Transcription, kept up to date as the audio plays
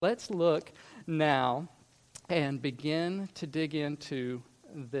Let's look now and begin to dig into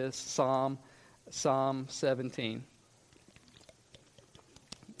this Psalm 17.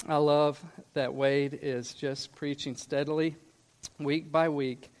 I love that Wade is just preaching steadily, week by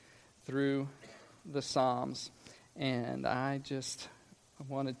week, through the Psalms. And I just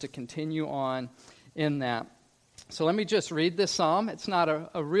wanted to continue on in that. So let me just read this psalm. It's not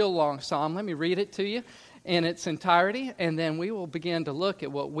a real long psalm. Let me read it to you in its entirety, and then we will begin to look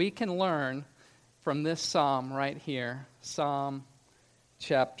at what we can learn from this psalm right here, Psalm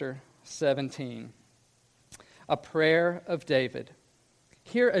chapter 17. A prayer of David.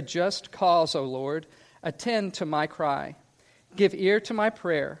 Hear a just cause, O Lord. Attend to my cry. Give ear to my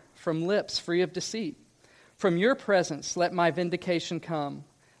prayer from lips free of deceit. From your presence let my vindication come.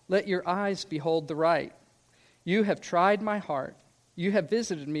 Let your eyes behold the right. You have tried my heart. You have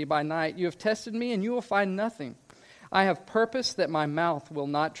visited me by night. You have tested me, and you will find nothing. I have purposed that my mouth will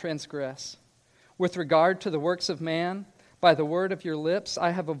not transgress. With regard to the works of man, by the word of your lips,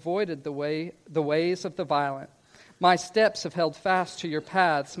 I have avoided the ways of the violent. My steps have held fast to your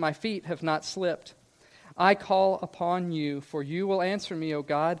paths. My feet have not slipped. I call upon you, for you will answer me, O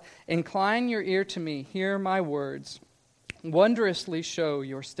God. Incline your ear to me. Hear my words. Wondrously show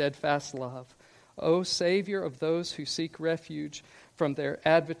your steadfast love, O Savior of those who seek refuge from their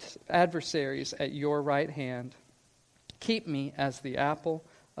adversaries at your right hand. Keep me as the apple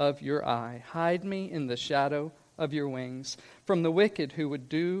of your eye. Hide me in the shadow of your wings from the wicked who would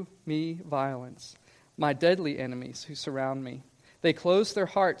do me violence, my deadly enemies who surround me. They close their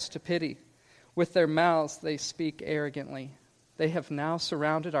hearts to pity. With their mouths they speak arrogantly. They have now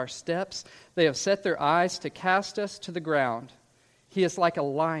surrounded our steps. They have set their eyes to cast us to the ground. He is like a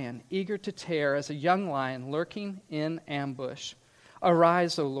lion, eager to tear, as a young lion lurking in ambush.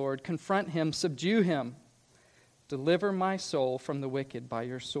 Arise, O Lord, confront him, subdue him. Deliver my soul from the wicked by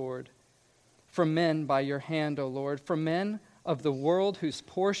your sword, from men by your hand, O Lord, from men of the world whose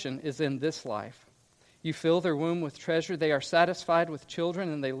portion is in this life. You fill their womb with treasure. They are satisfied with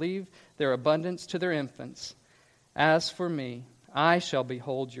children, and they leave their abundance to their infants. As for me, I shall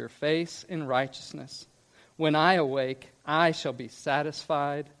behold your face in righteousness. When I awake, I shall be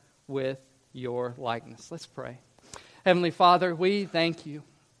satisfied with your likeness. Let's pray. Heavenly Father, we thank you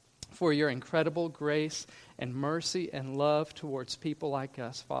for your incredible grace and mercy and love towards people like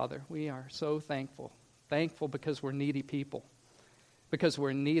us, Father. We are so thankful. Thankful because we're needy people. Because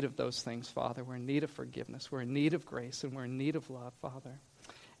we're in need of those things, Father. We're in need of forgiveness. We're in need of grace, and we're in need of love, Father.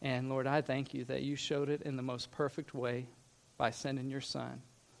 And Lord, I thank you that you showed it in the most perfect way by sending your Son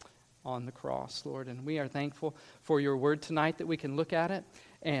on the cross, Lord. And we are thankful for your word tonight, that we can look at it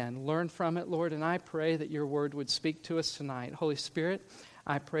and learn from it, Lord. And I pray that your word would speak to us tonight. Holy Spirit,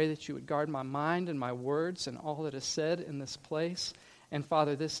 I pray that you would guard my mind and my words and all that is said in this place. And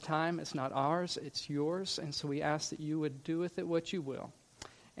Father, this time it's not ours, it's yours. And so we ask that you would do with it what you will.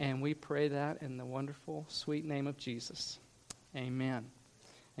 And we pray that in the wonderful, sweet name of Jesus. Amen.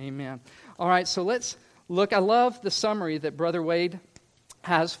 Amen. All right, so let's look. I love the summary that Brother Wade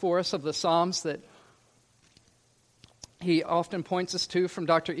has for us of the Psalms that he often points us to from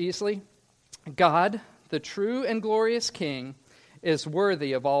Dr. Easley. God, the true and glorious King, is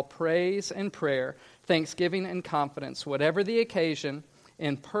worthy of all praise and prayer, thanksgiving and confidence, whatever the occasion,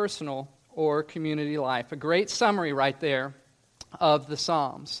 in personal or community life. A great summary right there of the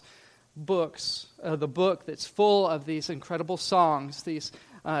Psalms. The book that's full of these incredible songs, these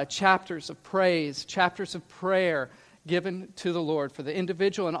chapters of praise, chapters of prayer given to the Lord for the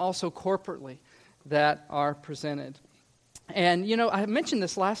individual and also corporately that are presented. And, you know, I mentioned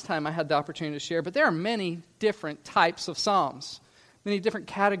this last time I had the opportunity to share, but there are many different types of psalms, many different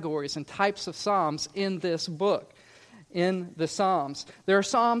categories and types of psalms in this book, in the Psalms. There are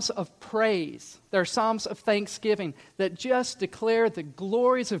psalms of praise. There are psalms of thanksgiving that just declare the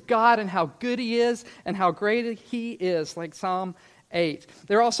glories of God and how good He is and how great He is, like Psalm 8.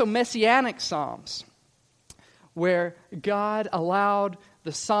 There are also messianic psalms, where God allowed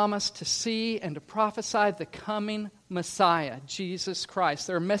the psalmist to see and to prophesy the coming Messiah, Jesus Christ.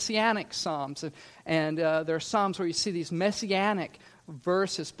 There are messianic psalms, and there are psalms where you see these messianic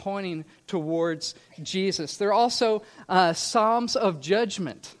verses pointing towards Jesus. There are also psalms of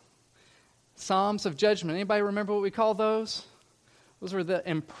judgment. Psalms of judgment. Anybody remember what we call those? Those were the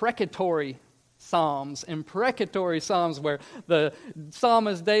imprecatory psalms where the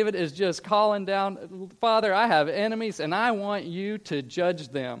psalmist David is just calling down, Father, I have enemies and I want you to judge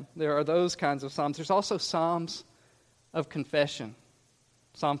them. There are those kinds of psalms. There's also psalms of confession.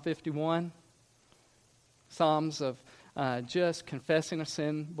 Psalm 51, psalms of just confessing a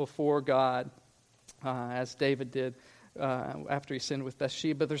sin before God, as David did after he sinned with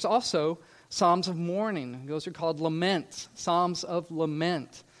Bathsheba. There's also Psalms of mourning. Those are called laments, Psalms of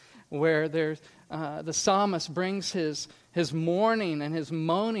lament, where the psalmist brings his mourning and his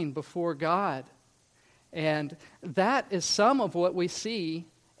moaning before God. And that is some of what we see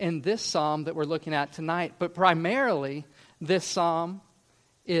in this psalm that we're looking at tonight. But primarily, this psalm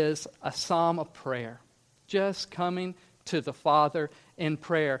is a psalm of prayer, just coming to the Father in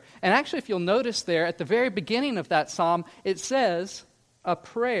prayer. And actually, if you'll notice there, at the very beginning of that psalm, it says, a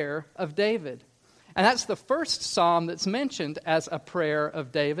prayer of David. And that's the first psalm that's mentioned as a prayer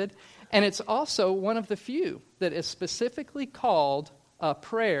of David. And it's also one of the few that is specifically called a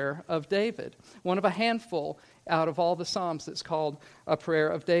prayer of David. One of a handful out of all the psalms that's called a prayer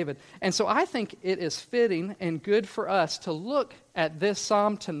of David. And so I think it is fitting and good for us to look at this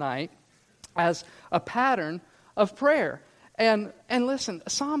psalm tonight as a pattern of prayer. And listen,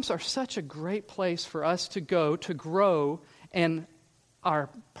 psalms are such a great place for us to go to grow in our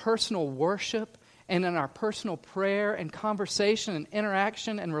personal worship and in our personal prayer and conversation and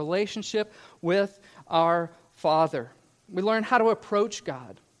interaction and relationship with our Father. We learn how to approach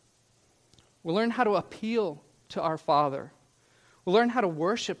God. We learn how to appeal to our Father. We learn how to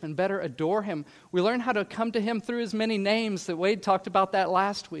worship and better adore Him. We learn how to come to Him through His many names. That Wade talked about that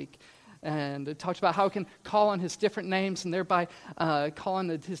last week. And it talked about how we can call on His different names and thereby call on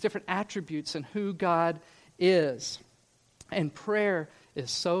His different attributes and who God is. And prayer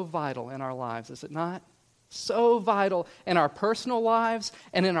is so vital in our lives, is it not? So vital in our personal lives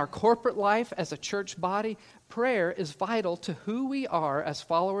and in our corporate life as a church body. Prayer is vital to who we are as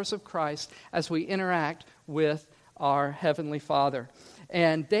followers of Christ as we interact with our Heavenly Father.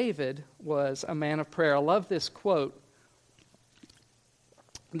 And David was a man of prayer. I love this quote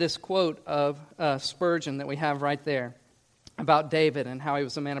of Spurgeon that we have right there about David and how he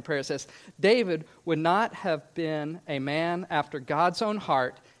was a man of prayer. It says, David would not have been a man after God's own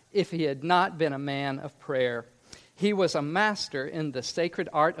heart if he had not been a man of prayer. He was a master in the sacred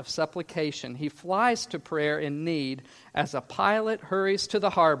art of supplication. He flies to prayer in need as a pilot hurries to the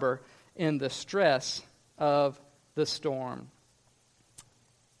harbor in the stress of the storm.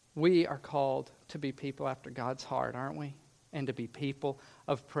 We are called to be people after God's heart, aren't we? And to be people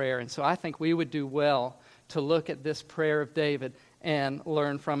of prayer. And so I think we would do well to look at this prayer of David and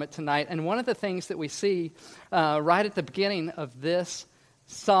learn from it tonight. And one of the things that we see right at the beginning of this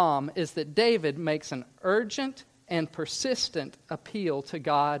psalm is that David makes an urgent and persistent appeal to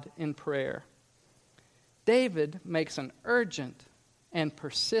God in prayer. David makes an urgent and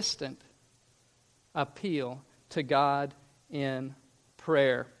persistent appeal to God in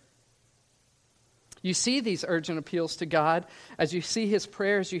prayer. You see these urgent appeals to God as you see his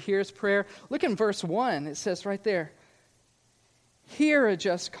prayer, as you hear his prayer. Look in verse 1. It says right there, "Hear a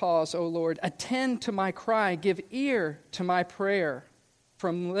just cause, O Lord. Attend to my cry. Give ear to my prayer.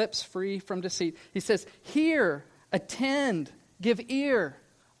 From lips free from deceit." He says, hear, attend, give ear.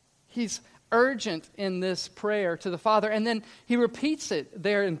 He's urgent in this prayer to the Father. And then he repeats it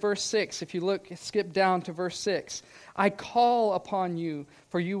there in verse 6. If you look, skip down to verse 6. "I call upon you,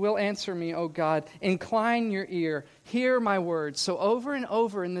 for you will answer me, O God. Incline your ear, hear my words." So over and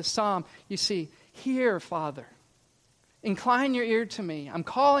over in this psalm, you see, hear, Father. Incline your ear to me. I'm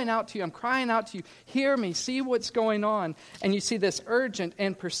calling out to you. I'm crying out to you. Hear me. See what's going on. And you see this urgent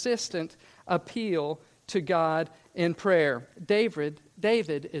and persistent appeal to God in prayer.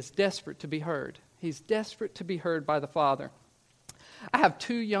 David is desperate to be heard. He's desperate to be heard by the Father. I have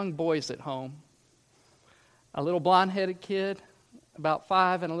 2 young boys at home. A little blonde-headed kid, about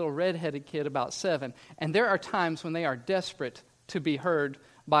 5, and a little red-headed kid, about 7. And there are times when they are desperate to be heard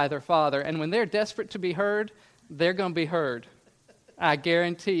by their father. And when they're desperate to be heard, they're going to be heard. I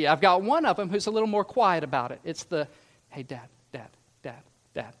guarantee you. I've got one of them who's a little more quiet about it. It's the, "Hey, Dad, Dad, Dad,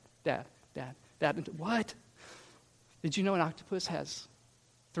 Dad, Dad, Dad, Dad." What? Did you know an octopus has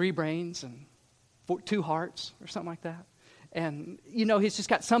 3 brains and 2 hearts or something like that? And, you know, he's just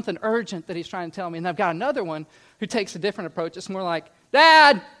got something urgent that he's trying to tell me. And I've got another one who takes a different approach. It's more like,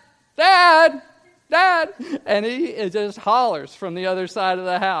 "Dad, Dad, Dad." And he just hollers from the other side of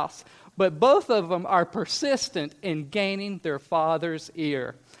the house. But both of them are persistent in gaining their father's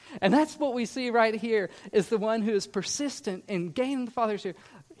ear. And that's what we see right here, is the one who is persistent in gaining the Father's ear.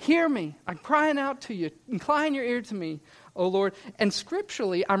 Hear me. I'm crying out to you. Incline your ear to me, O Lord. And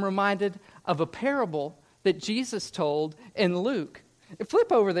scripturally, I'm reminded of a parable that Jesus told in Luke.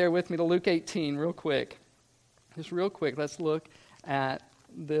 Flip over there with me to Luke 18 real quick. Just real quick, let's look at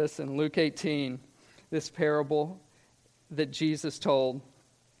this in Luke 18, this parable that Jesus told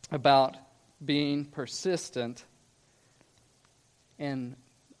about being persistent in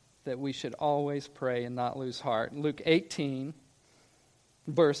that we should always pray and not lose heart. Luke 18,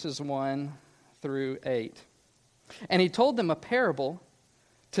 verses 1 through 8. And he told them a parable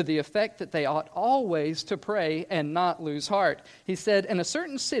to the effect that they ought always to pray and not lose heart. He said, in a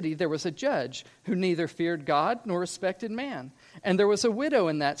certain city there was a judge who neither feared God nor respected man. And there was a widow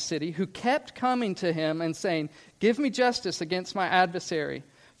in that city who kept coming to him and saying, give me justice against my adversary.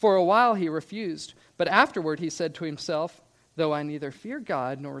 For a while he refused, but afterward he said to himself, though I neither fear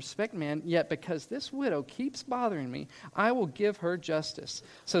God nor respect man, yet because this widow keeps bothering me, I will give her justice,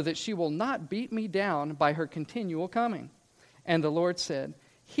 so that she will not beat me down by her continual coming. And the Lord said,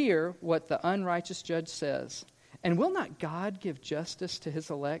 hear what the unrighteous judge says. And will not God give justice to his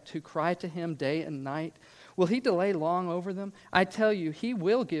elect who cry to him day and night? Will he delay long over them? I tell you, he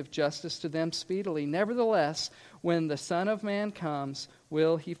will give justice to them speedily. Nevertheless, when the Son of Man comes,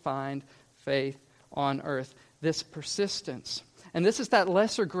 will he find faith on earth? This persistence. And this is that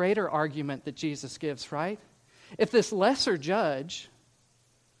lesser greater argument that Jesus gives, right? If this lesser judge,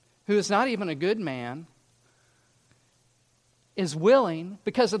 who is not even a good man, is willing,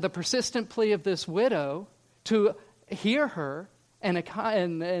 because of the persistent plea of this widow, to hear her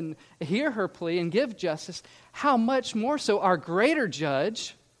and hear her plea and give justice, how much more so our greater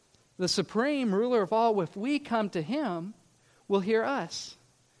judge, the supreme ruler of all, if we come to him, will hear us.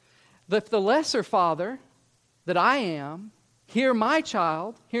 If the lesser father that I am, hear my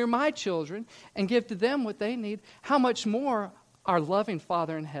child, hear my children, and give to them what they need, how much more our loving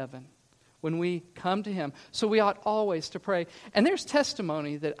Father in heaven when we come to him. So we ought always to pray. And there's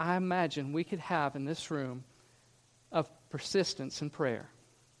testimony that I imagine we could have in this room of persistence in prayer,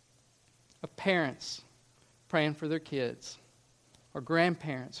 of parents praying for their kids, or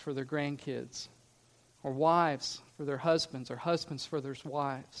grandparents for their grandkids, or wives for their husbands, or husbands for their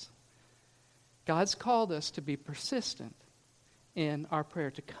wives. God's called us to be persistent in our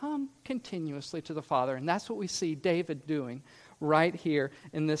prayer, to come continuously to the Father. And that's what we see David doing right here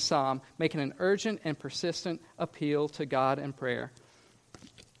in this psalm, making an urgent and persistent appeal to God in prayer.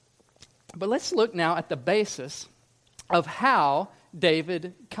 But let's look now at the basis of how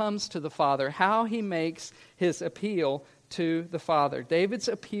David comes to the Father, how he makes his appeal to the Father. David's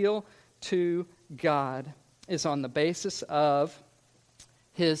appeal to God is on the basis of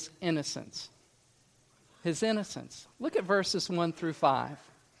his innocence. His innocence. Look at verses 1 through 5.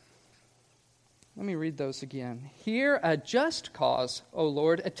 Let me read those again. Hear a just cause, O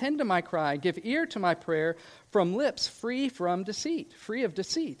Lord. Attend to my cry. Give ear to my prayer from lips free of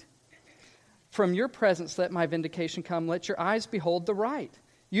deceit. From your presence let my vindication come. Let your eyes behold the right.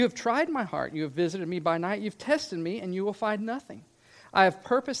 You have tried my heart. You have visited me by night. You've tested me, and you will find nothing. I have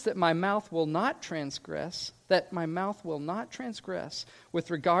purposed that my mouth will not transgress, with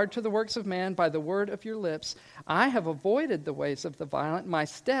regard to the works of man by the word of your lips. I have avoided the ways of the violent. My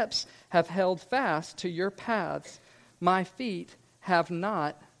steps have held fast to your paths. My feet have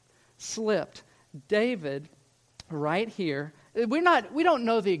not slipped. David, right here, we don't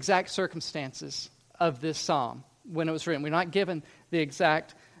know the exact circumstances of this psalm when it was written. We're not given the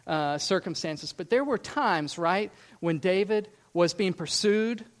exact circumstances, but there were times, right, when David was being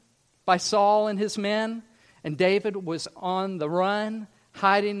pursued by Saul and his men, and David was on the run,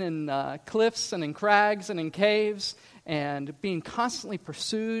 hiding in cliffs and in crags and in caves, and being constantly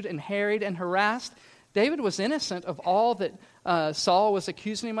pursued and harried and harassed. David was innocent of all that Saul was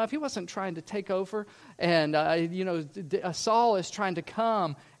accusing him of. He wasn't trying to take over, and Saul is trying to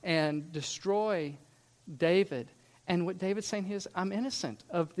come and destroy David. And what David's saying is, I'm innocent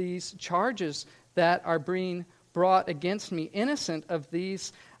of these charges that are being brought against me, innocent of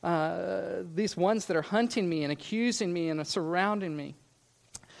these ones that are hunting me and accusing me and surrounding me.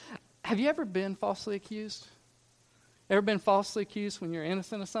 Have you ever been falsely accused? Ever been falsely accused when you're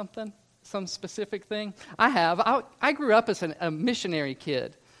innocent of something, some specific thing? I have. I grew up as a missionary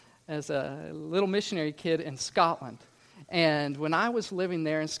kid, as a little missionary kid in Scotland. And when I was living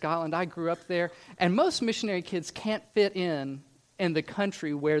there in Scotland, I grew up there, and most missionary kids can't fit in the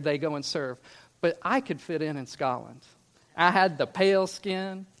country where they go and serve. But I could fit in Scotland. I had the pale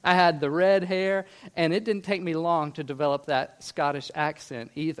skin, I had the red hair, and it didn't take me long to develop that Scottish accent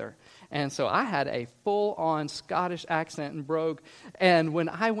either. And so I had a full-on Scottish accent and brogue. And when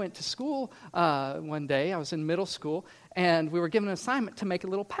I went to school one day, I was in middle school, and we were given an assignment to make a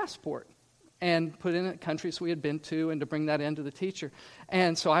little passport and put in countries we had been to and to bring that in to the teacher.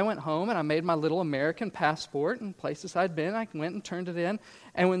 And so I went home and I made my little American passport and places I'd been. I went and turned it in.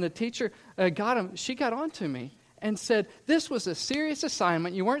 And when the teacher she got on to me and said, this was a serious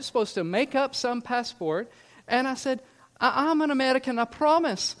assignment. You weren't supposed to make up some passport. And I said, I'm an American, I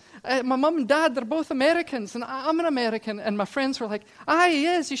promise. My mom and dad, they're both Americans, and I'm an American. And my friends were like, he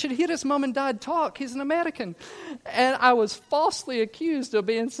is. You should hear his mom and dad talk. He's an American. And I was falsely accused of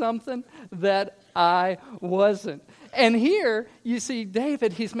being something that I wasn't. And here you see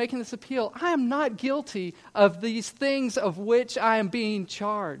David, he's making this appeal. I am not guilty of these things of which I am being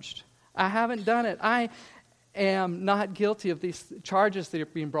charged. I haven't done it. I am not guilty of these charges that are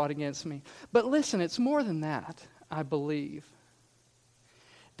being brought against me. But listen, it's more than that, I believe.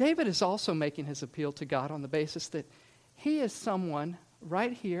 David is also making his appeal to God on the basis that he is someone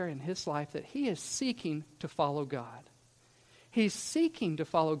right here in his life that he is seeking to follow God. He's seeking to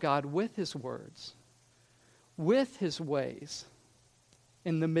follow God with his words, with his ways,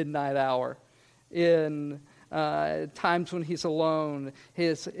 in the midnight hour, in times when he's alone,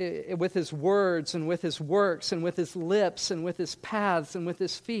 with his words and with his works and with his lips and with his paths and with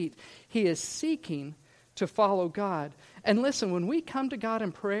his feet. He is seeking to follow God. And listen, when we come to God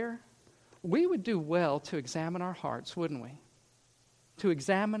in prayer, we would do well to examine our hearts, wouldn't we? To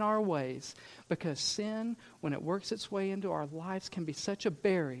examine our ways, because sin, when it works its way into our lives, can be such a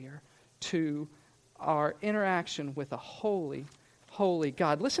barrier to our interaction with a holy, holy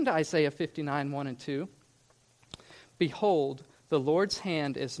God. Listen to Isaiah 59, 1 and 2. Behold, the Lord's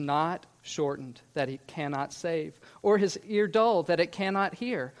hand is not shortened, that he cannot save, or his ear dull, that it cannot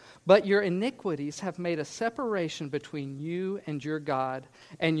hear. But your iniquities have made a separation between you and your God,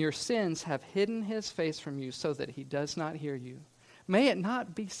 and your sins have hidden his face from you so that he does not hear you. May it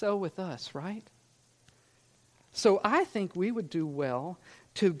not be so with us, right? So I think we would do well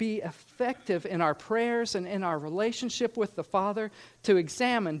to be effective in our prayers and in our relationship with the Father, to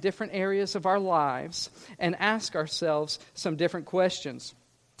examine different areas of our lives and ask ourselves some different questions.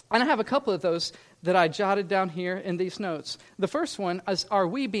 And I have a couple of those that I jotted down here in these notes. The first one is, are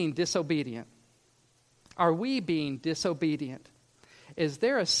we being disobedient? Are we being disobedient? Is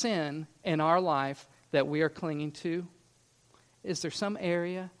there a sin in our life that we are clinging to? Is there some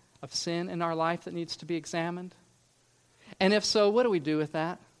area of sin in our life that needs to be examined? And if so, what do we do with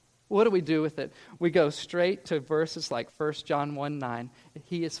that? What do we do with it? We go straight to verses like 1 John 1:9.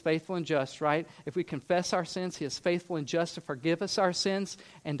 He is faithful and just, right? If we confess our sins, he is faithful and just to forgive us our sins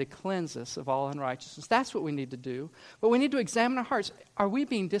and to cleanse us of all unrighteousness. That's what we need to do. But we need to examine our hearts. Are we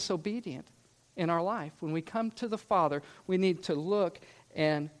being disobedient in our life? When we come to the Father, we need to look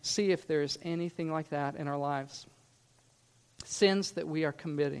and see if there is anything like that in our lives. Sins that we are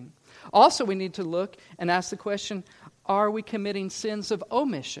committing. Also, we need to look and ask the question, are we committing sins of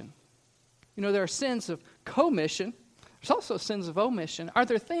omission? You know, there are sins of commission. There's also sins of omission. Are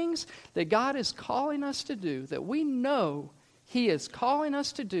there things that God is calling us to do that we know he is calling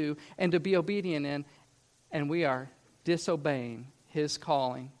us to do and to be obedient in, and we are disobeying his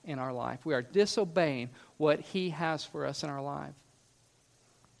calling in our life? We are disobeying what he has for us in our life.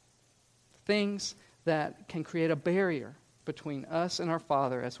 Things that can create a barrier between us and our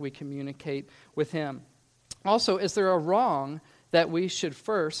Father as we communicate with him. Also, is there a wrong that we should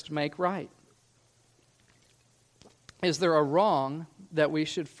first make right? Is there a wrong that we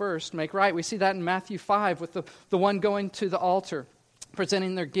should first make right? We see that in Matthew 5 with the one going to the altar,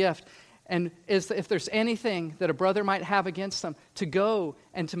 presenting their gift. And if there's anything that a brother might have against them, to go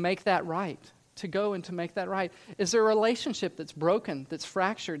and to make that right. To go and to make that right. Is there a relationship that's broken, that's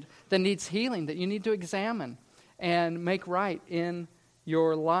fractured, that needs healing, that you need to examine and make right in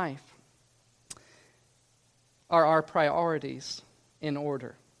your life? Are our priorities in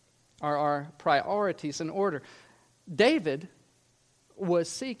order? Are our priorities in order? David was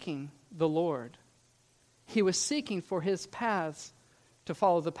seeking the Lord. He was seeking for his paths to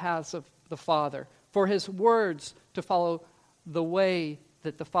follow the paths of the Father, for his words to follow the way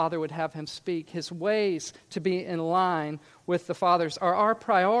that the Father would have him speak, his ways to be in line with the Father's. Are our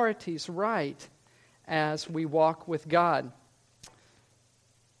priorities right as we walk with God?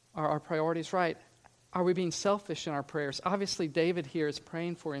 Are our priorities right? Are we being selfish in our prayers? Obviously, David here is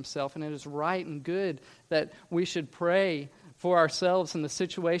praying for himself, and it is right and good that we should pray for ourselves in the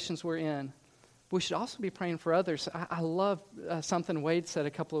situations we're in. We should also be praying for others. I love something Wade said a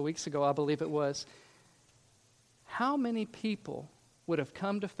couple of weeks ago, I believe it was. How many people would have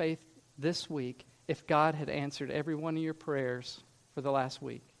come to faith this week if God had answered every one of your prayers for the last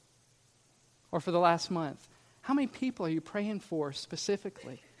week or for the last month? How many people are you praying for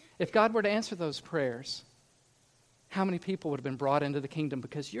specifically? If God were to answer those prayers, how many people would have been brought into the kingdom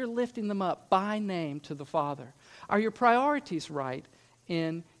because you're lifting them up by name to the Father? Are your priorities right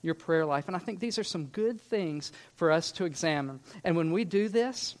in your prayer life? And I think these are some good things for us to examine. And when we do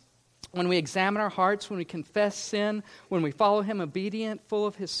this, when we examine our hearts, when we confess sin, when we follow him obedient, full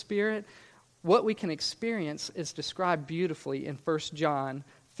of his Spirit, what we can experience is described beautifully in 1 John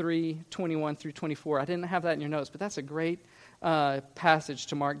 3:21 through 24. I didn't have that in your notes, but that's a great passage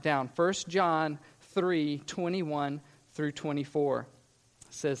to mark down. 1 John 3:21 through 24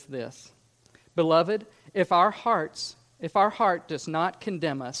 says this: Beloved, if our heart does not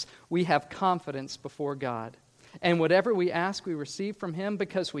condemn us, we have confidence before God. And whatever we ask, we receive from Him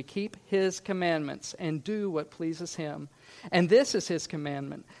because we keep His commandments and do what pleases Him. And this is His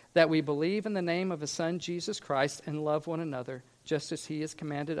commandment, that we believe in the name of His Son, Jesus Christ, and love one another, just as He has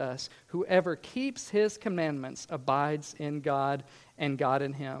commanded us. Whoever keeps His commandments abides in God, and God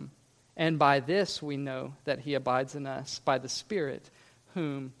in him. And by this we know that He abides in us, by the Spirit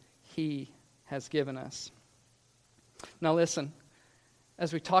whom He has given us. Now listen,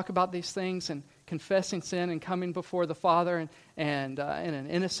 as we talk about these things and confessing sin and coming before the Father and in an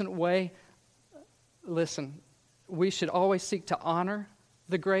innocent way, listen, we should always seek to honor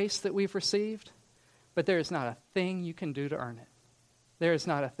the grace that we've received, but there is not a thing you can do to earn it. There is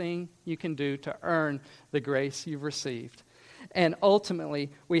not a thing you can do to earn the grace you've received. And ultimately,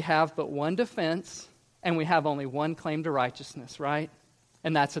 we have but one defense, and we have only one claim to righteousness, right?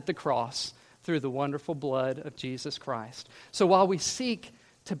 And that's at the cross, through the wonderful blood of Jesus Christ. So while we seek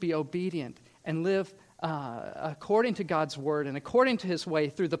to be obedient and live according to God's word and according to His way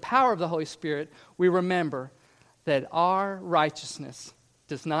through the power of the Holy Spirit, we remember that our righteousness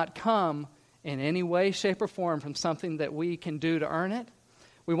does not come in any way, shape, or form from something that we can do to earn it.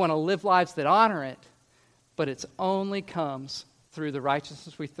 We want to live lives that honor it, but it only comes through the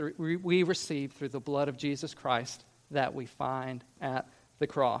righteousness we receive through the blood of Jesus Christ that we find at the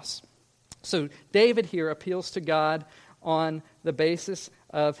cross. So David here appeals to God on the basis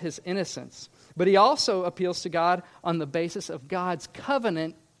of his innocence. But he also appeals to God on the basis of God's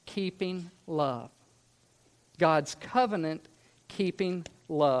covenant-keeping love. God's covenant-keeping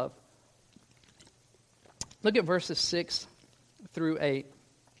love. Look at verses 6 through 8.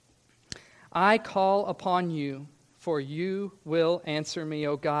 I call upon you, for you will answer me,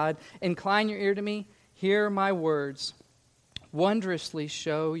 O God. Incline your ear to me, hear my words. Wondrously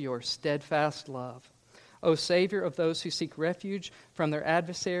show your steadfast love. O Savior of those who seek refuge from their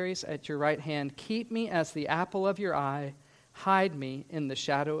adversaries at your right hand, keep me as the apple of your eye. Hide me in the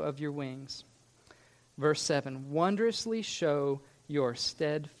shadow of your wings. Verse 7, wondrously show your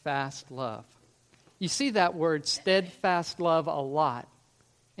steadfast love. You see that word steadfast love a lot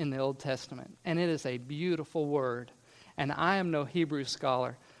in the Old Testament, and it is a beautiful word. And I am no Hebrew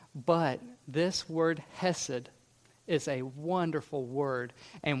scholar, but this word hesed is a wonderful word.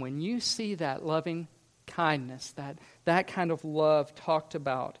 And when you see that loving kindness, that kind of love talked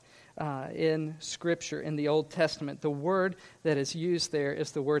about in Scripture, in the Old Testament, the word that is used there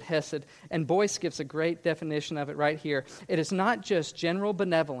is the word hesed. And Boyce gives a great definition of it right here. It is not just general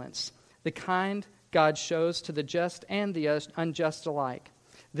benevolence, the kind God shows to the just and the unjust alike.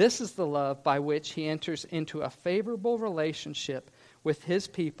 This is the love by which He enters into a favorable relationship with His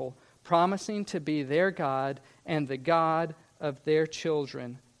people, promising to be their God and the God of their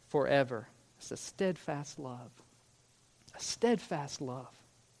children forever. It's a steadfast love. A steadfast love.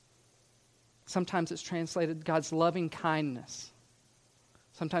 Sometimes it's translated God's loving kindness.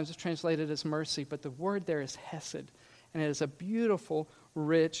 Sometimes it's translated as mercy, but the word there is hesed, and it is a beautiful,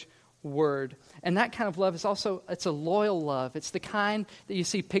 rich word. And that kind of love is also, it's a loyal love. It's the kind that you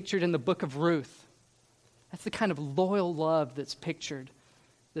see pictured in the book of Ruth. That's the kind of loyal love that's pictured,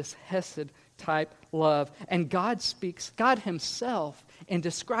 this hesed type love. And God Himself, in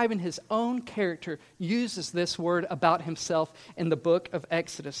describing His own character, uses this word about Himself in the book of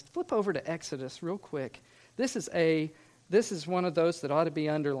Exodus. Flip over to Exodus real quick. This is one of those that ought to be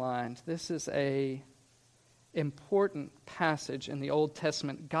underlined. This is a important passage in the Old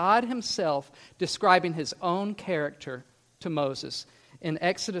Testament. God Himself describing His own character to Moses in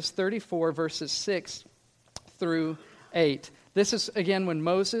Exodus 34, verses 6 through 8. This is, again, when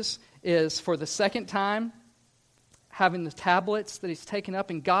Moses is, for the second time, having the tablets that he's taken up,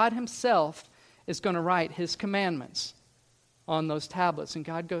 and God Himself is going to write His commandments on those tablets.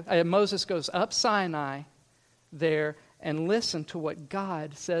 And Moses goes up Sinai there and listen to what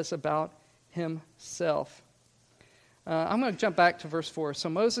God says about Himself. I'm going to jump back to verse 4. So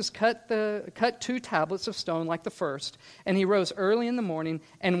Moses cut 2 tablets of stone like the first, and he rose early in the morning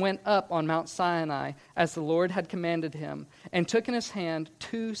and went up on Mount Sinai as the Lord had commanded him, and took in his hand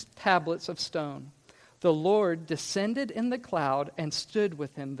 2 tablets of stone. The Lord descended in the cloud and stood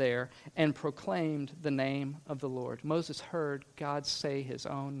with him there and proclaimed the name of the Lord. Moses heard God say His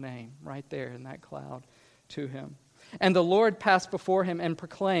own name right there in that cloud to him. And the Lord passed before him and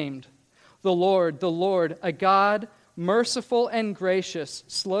proclaimed, the Lord, a God merciful and gracious,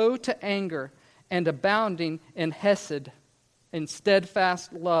 slow to anger, and abounding in hesed, in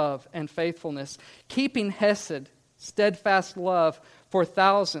steadfast love and faithfulness, keeping hesed, steadfast love, for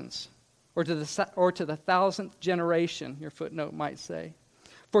thousands, or to the 1,000th generation, your footnote might say.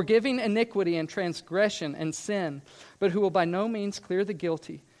 Forgiving iniquity and transgression and sin, but who will by no means clear the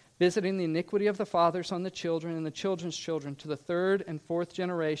guilty, visiting the iniquity of the fathers on the children and the children's children to the 3rd and 4th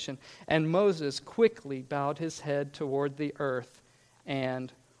generation. And Moses quickly bowed his head toward the earth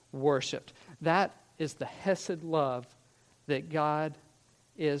and worshipped. That is the hesed love that God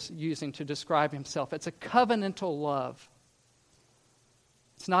is using to describe himself. It's a covenantal love.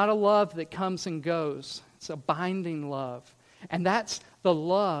 It's not a love that comes and goes. It's a binding love. And that's the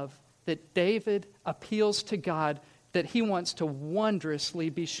love that David appeals to God, that he wants to wondrously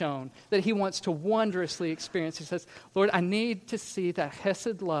be shown, that he wants to wondrously experience. He says, Lord, I need to see that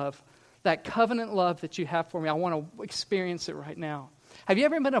hesed love, that covenant love that you have for me. I want to experience it right now. Have you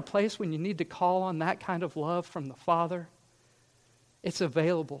ever been in a place when you need to call on that kind of love from the Father? It's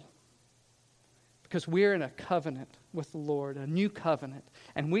available because we're in a covenant with the Lord, a new covenant,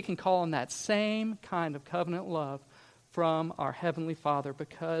 and we can call on that same kind of covenant love from our Heavenly Father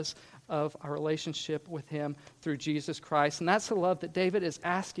because of our relationship with Him through Jesus Christ. And that's the love that David is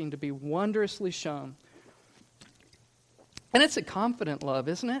asking to be wondrously shown. And it's a confident love,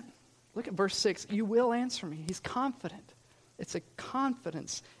 isn't it? Look at verse 6. You will answer me. He's confident. It's a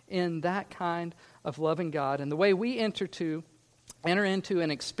confidence in that kind of loving God. And the way we enter into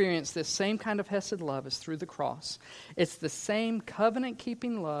and experience this same kind of hesed love is through the cross. It's the same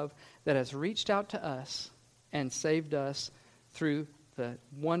covenant-keeping love that has reached out to us and saved us through the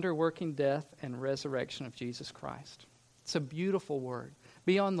wonder-working death and resurrection of Jesus Christ. It's a beautiful word.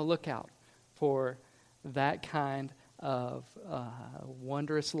 Be on the lookout for that kind of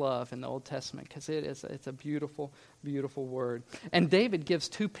wondrous love in the Old Testament, because it's a beautiful, beautiful word. And David gives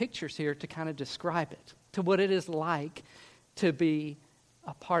two pictures here to kind of describe it, to what it is like to be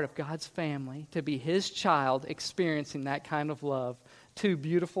a part of God's family, to be His child experiencing that kind of love. Two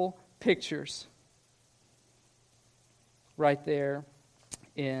beautiful pictures right there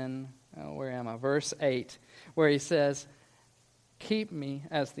in, verse 8, where he says, keep me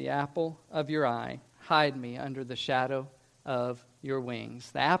as the apple of your eye. Hide me under the shadow of your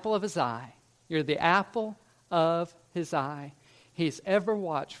wings. The apple of His eye. You're the apple of His eye. He's ever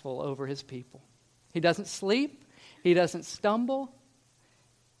watchful over His people. He doesn't sleep. He doesn't stumble.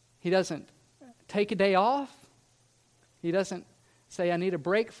 He doesn't take a day off. He doesn't say, I need a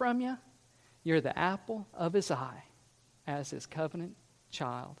break from you. You're the apple of His eye as His covenant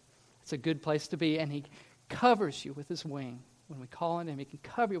child. It's a good place to be, and He covers you with His wing. When we call on Him, He can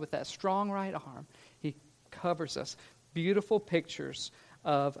cover you with that strong right arm. He covers us. Beautiful pictures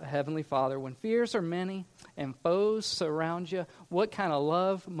of a Heavenly Father. When fears are many and foes surround you, what kind of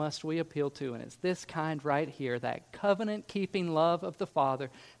love must we appeal to? And it's this kind right here, that covenant-keeping love of the Father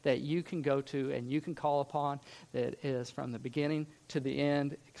that you can go to and you can call upon, that is from the beginning to the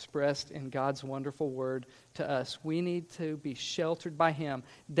end expressed in God's wonderful word to us. We need to be sheltered by Him.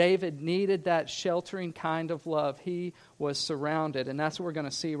 David needed that sheltering kind of love. He was surrounded, and that's what we're going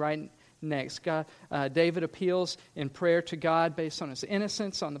to see right next. David appeals in prayer to God based on his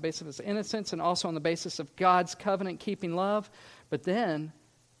innocence, on the basis of his innocence, and also on the basis of God's covenant-keeping love. But then,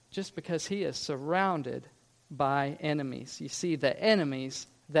 just because he is surrounded by enemies, you see the enemies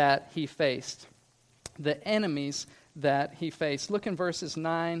that he faced. The enemies that he faced. Look in verses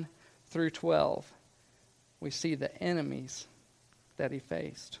 9 through 12. We see the enemies that he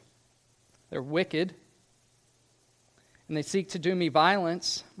faced. They're wicked, and they seek to do me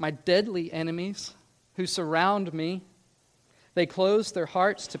violence, my deadly enemies who surround me. They close their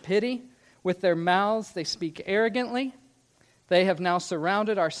hearts to pity. With their mouths they speak arrogantly. They have now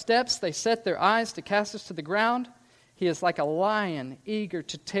surrounded our steps. They set their eyes to cast us to the ground. He is like a lion eager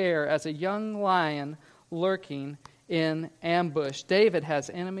to tear, as a young lion lurking in ambush. David has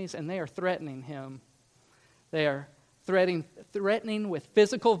enemies, and they are threatening him. They are threatening with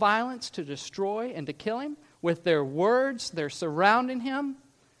physical violence to destroy and to kill him. With their words, they're surrounding him.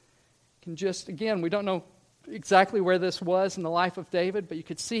 We don't know exactly where this was in the life of David, but you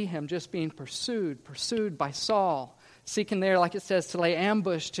could see him just being pursued by Saul, seeking there, like it says, to lay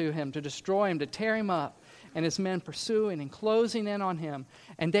ambush to him, to destroy him, to tear him up, and his men pursuing and closing in on him.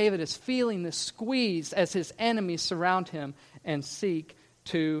 And David is feeling the squeeze as his enemies surround him and seek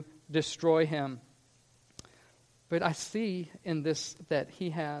to destroy him. But I see in this that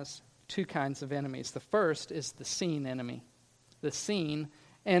he has two kinds of enemies. The first is the seen enemy. The seen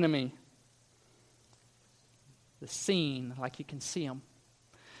enemy. The seen, like you can see them.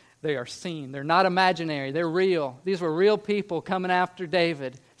 They are seen. They're not imaginary. They're real. These were real people coming after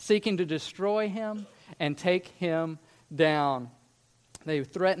David, seeking to destroy him and take him down. They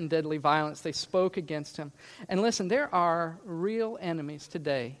threatened deadly violence. They spoke against him. And listen, there are real enemies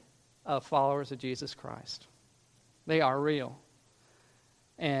today of followers of Jesus Christ. They are real.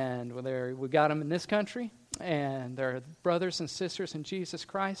 And we got them in this country, and there are brothers and sisters in Jesus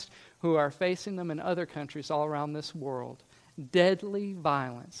Christ who are facing them in other countries all around this world. Deadly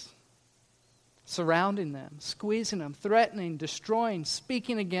violence surrounding them, squeezing them, threatening, destroying,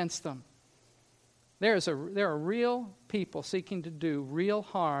 speaking against them. There are real people seeking to do real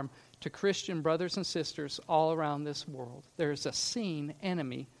harm to Christian brothers and sisters all around this world. There's a seen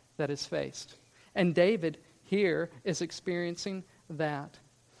enemy that is faced. And David here is experiencing that.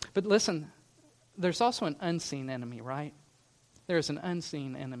 But listen, there's also an unseen enemy, right? There's an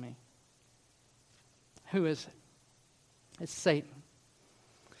unseen enemy. Who is it? It's Satan.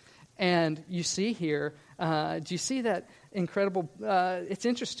 And you see here, do you see that incredible, it's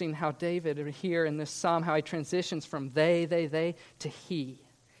interesting how David here in this psalm, how he transitions from they to he.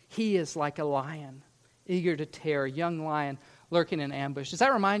 He is like a lion, eager to tear, a young lion lurking in ambush. Does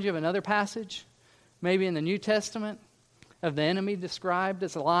that remind you of another passage? Maybe in the New Testament, of the enemy described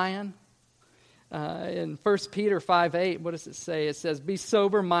as a lion? In 1 Peter 5:8, what does it say? It says, be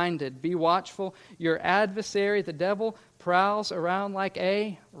sober-minded, be watchful. Your adversary, the devil, prowls around like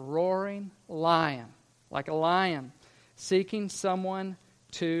a roaring lion, seeking someone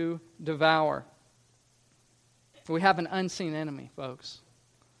to devour. We have an unseen enemy, folks.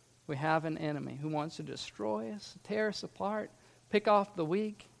 We have an enemy who wants to destroy us, tear us apart, pick off the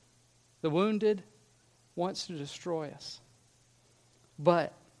weak, the wounded, wants to destroy us.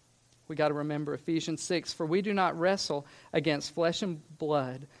 But we got to remember Ephesians 6, for we do not wrestle against flesh and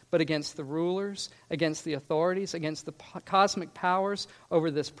blood, but against the rulers, against the authorities, against the cosmic powers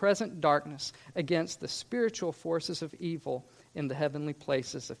over this present darkness, against the spiritual forces of evil in the heavenly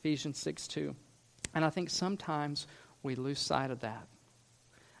places. Ephesians 6:2. And I think sometimes we lose sight of that.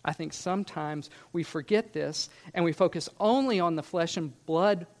 I think sometimes we forget this and we focus only on the flesh and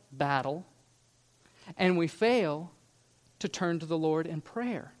blood battle, and we fail to turn to the Lord in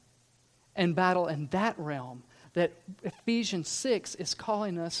prayer and battle in that realm that Ephesians 6 is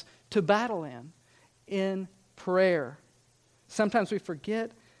calling us to battle in prayer. Sometimes we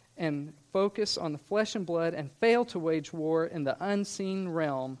forget and focus on the flesh and blood and fail to wage war in the unseen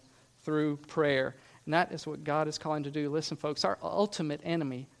realm through prayer. And that is what God is calling to do. Listen, folks, our ultimate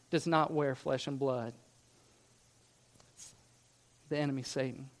enemy does not wear flesh and blood. It's the enemy,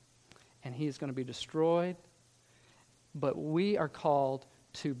 Satan. And he is going to be destroyed. But we are called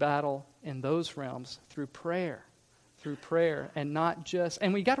to battle in those realms through prayer, and not just,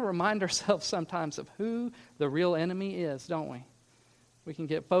 and we got to remind ourselves sometimes of who the real enemy is, don't we? We can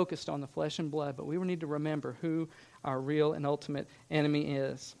get focused on the flesh and blood, but we need to remember who our real and ultimate enemy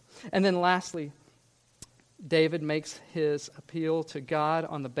is. And then lastly, David makes his appeal to God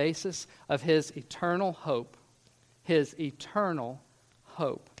on the basis of his eternal hope. His eternal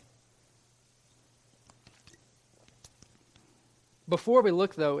hope. Before we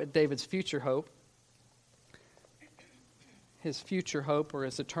look, though, at David's future hope, his future hope or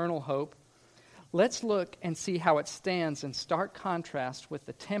his eternal hope, let's look and see how it stands in stark contrast with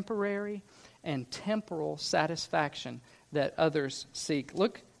the temporary and temporal satisfaction that others seek.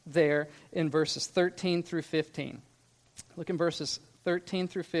 Look there in verses 13 through 15. Look in verses 13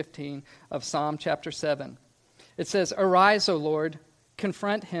 through 15 of Psalm chapter 7. It says, arise, O Lord,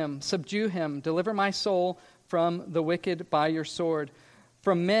 confront him, subdue him, deliver my soul from the wicked by your sword,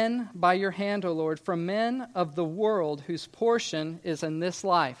 from men by your hand, O Lord, from men of the world whose portion is in this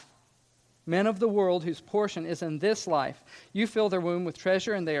life. Men of the world whose portion is in this life. You fill their womb with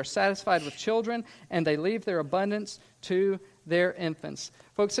treasure, and they are satisfied with children, and they leave their abundance to their infants.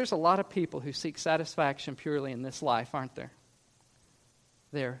 Folks, there's a lot of people who seek satisfaction purely in this life, aren't there?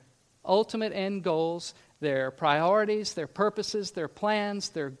 Their ultimate end goals, their priorities, their purposes, their plans,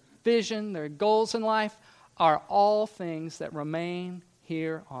 their vision, their goals in life are all things that remain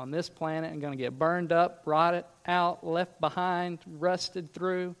here on this planet and going to get burned up, rotted out, left behind, rusted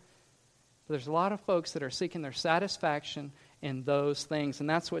through. But there's a lot of folks that are seeking their satisfaction in those things. And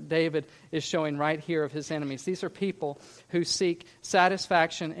that's what David is showing right here of his enemies. These are people who seek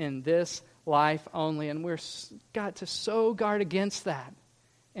satisfaction in this life only. And we've got to so guard against that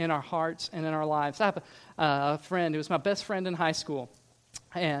in our hearts and in our lives. I have a friend who was my best friend in high school.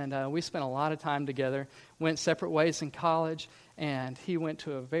 And we spent a lot of time together, went separate ways in college, and he went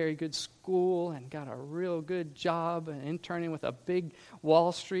to a very good school and got a real good job and interning with a big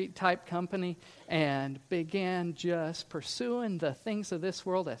Wall Street type company and began just pursuing the things of this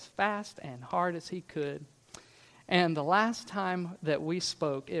world as fast and hard as he could. And the last time that we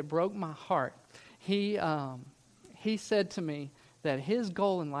spoke, it broke my heart. He he said to me that his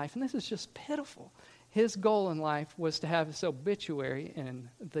goal in life, and this is just pitiful, his goal in life was to have his obituary in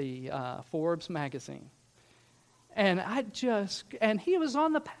the Forbes magazine. And he was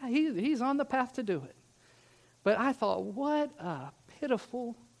on the path, he's on the path to do it. But I thought, what a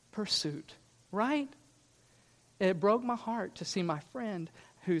pitiful pursuit, right? It broke my heart to see my friend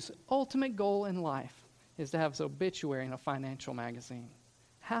whose ultimate goal in life is to have his obituary in a financial magazine.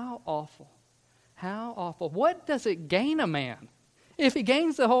 How awful. How awful. What does it gain a man if he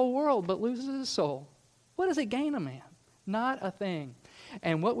gains the whole world but loses his soul? What does it gain a man? Not a thing.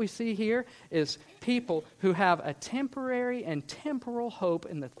 And what we see here is people who have a temporary and temporal hope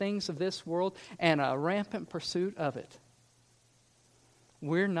in the things of this world and a rampant pursuit of it.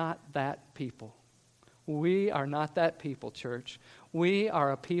 We're not that people. We are not that people, church. We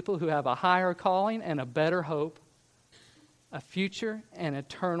are a people who have a higher calling and a better hope, a future and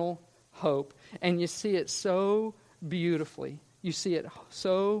eternal hope. And you see it so beautifully. You see it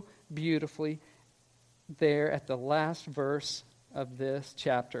so beautifully there at the last verse of this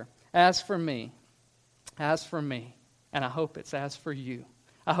chapter. As for me, and I hope it's as for you.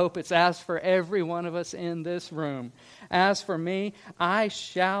 I hope it's as for every one of us in this room. As for me, I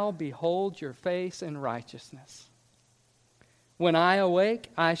shall behold your face in righteousness. When I awake,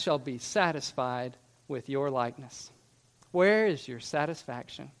 I shall be satisfied with your likeness. Where is your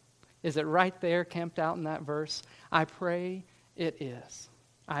satisfaction? Is it right there camped out in that verse? I pray it is.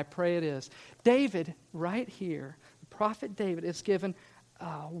 I pray it is. David, right here, the prophet David is given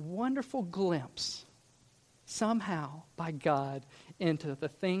a wonderful glimpse somehow by God into the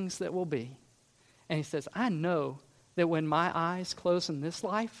things that will be. And he says, I know that when my eyes close in this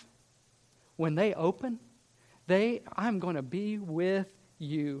life, when they open, I'm going to be with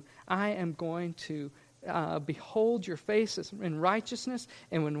you. I am going to behold your faces in righteousness,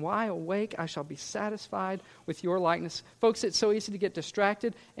 and when I awake, I shall be satisfied with your likeness. Folks, it's so easy to get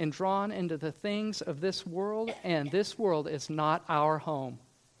distracted and drawn into the things of this world, and this world is not our home.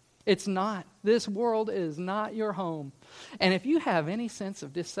 It's not. This world is not your home. And if you have any sense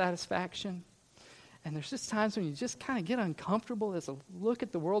of dissatisfaction, and there's just times when you just kind of get uncomfortable as a look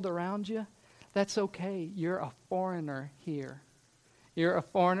at the world around you, that's okay. You're a foreigner here. You're a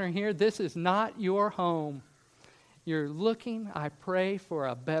foreigner here. This is not your home. You're looking, I pray, for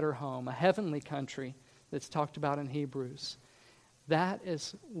a better home, a heavenly country that's talked about in Hebrews. That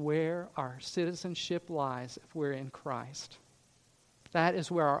is where our citizenship lies if we're in Christ. That is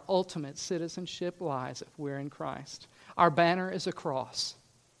where our ultimate citizenship lies if we're in Christ. Our banner is a cross,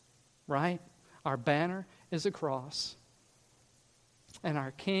 right? Our banner is a cross. And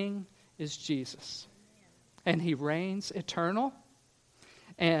our King is Jesus. And He reigns eternal.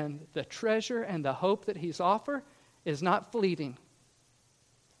 And the treasure and the hope that He's offered is not fleeting.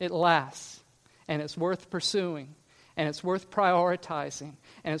 It lasts. And it's worth pursuing. And it's worth prioritizing.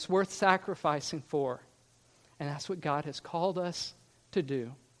 And it's worth sacrificing for. And that's what God has called us to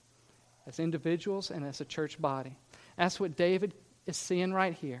do as individuals and as a church body. That's what David is seeing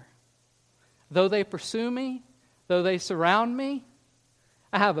right here. Though they pursue me, though they surround me,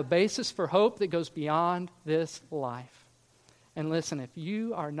 I have a basis for hope that goes beyond this life. And listen, if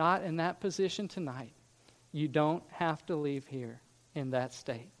you are not in that position tonight, you don't have to leave here in that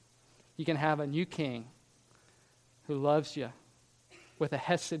state. You can have a new king who loves you with a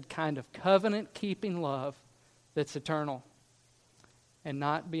hesed kind of covenant-keeping love that's eternal, and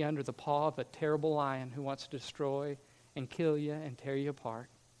not be under the paw of a terrible lion who wants to destroy and kill you and tear you apart.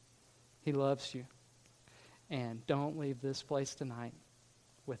 He loves you. And don't leave this place tonight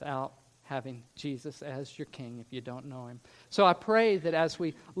without having Jesus as your King if you don't know Him. So I pray that as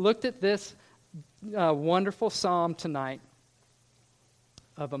we looked at this wonderful psalm tonight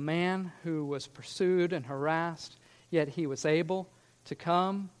of a man who was pursued and harassed, yet he was able to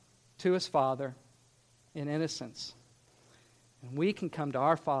come to his Father in innocence. And we can come to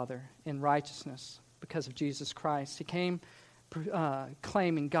our Father in righteousness because of Jesus Christ. He came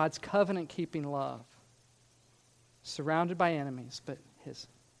claiming God's covenant-keeping love, surrounded by enemies, but his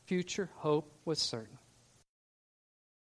future hope was certain.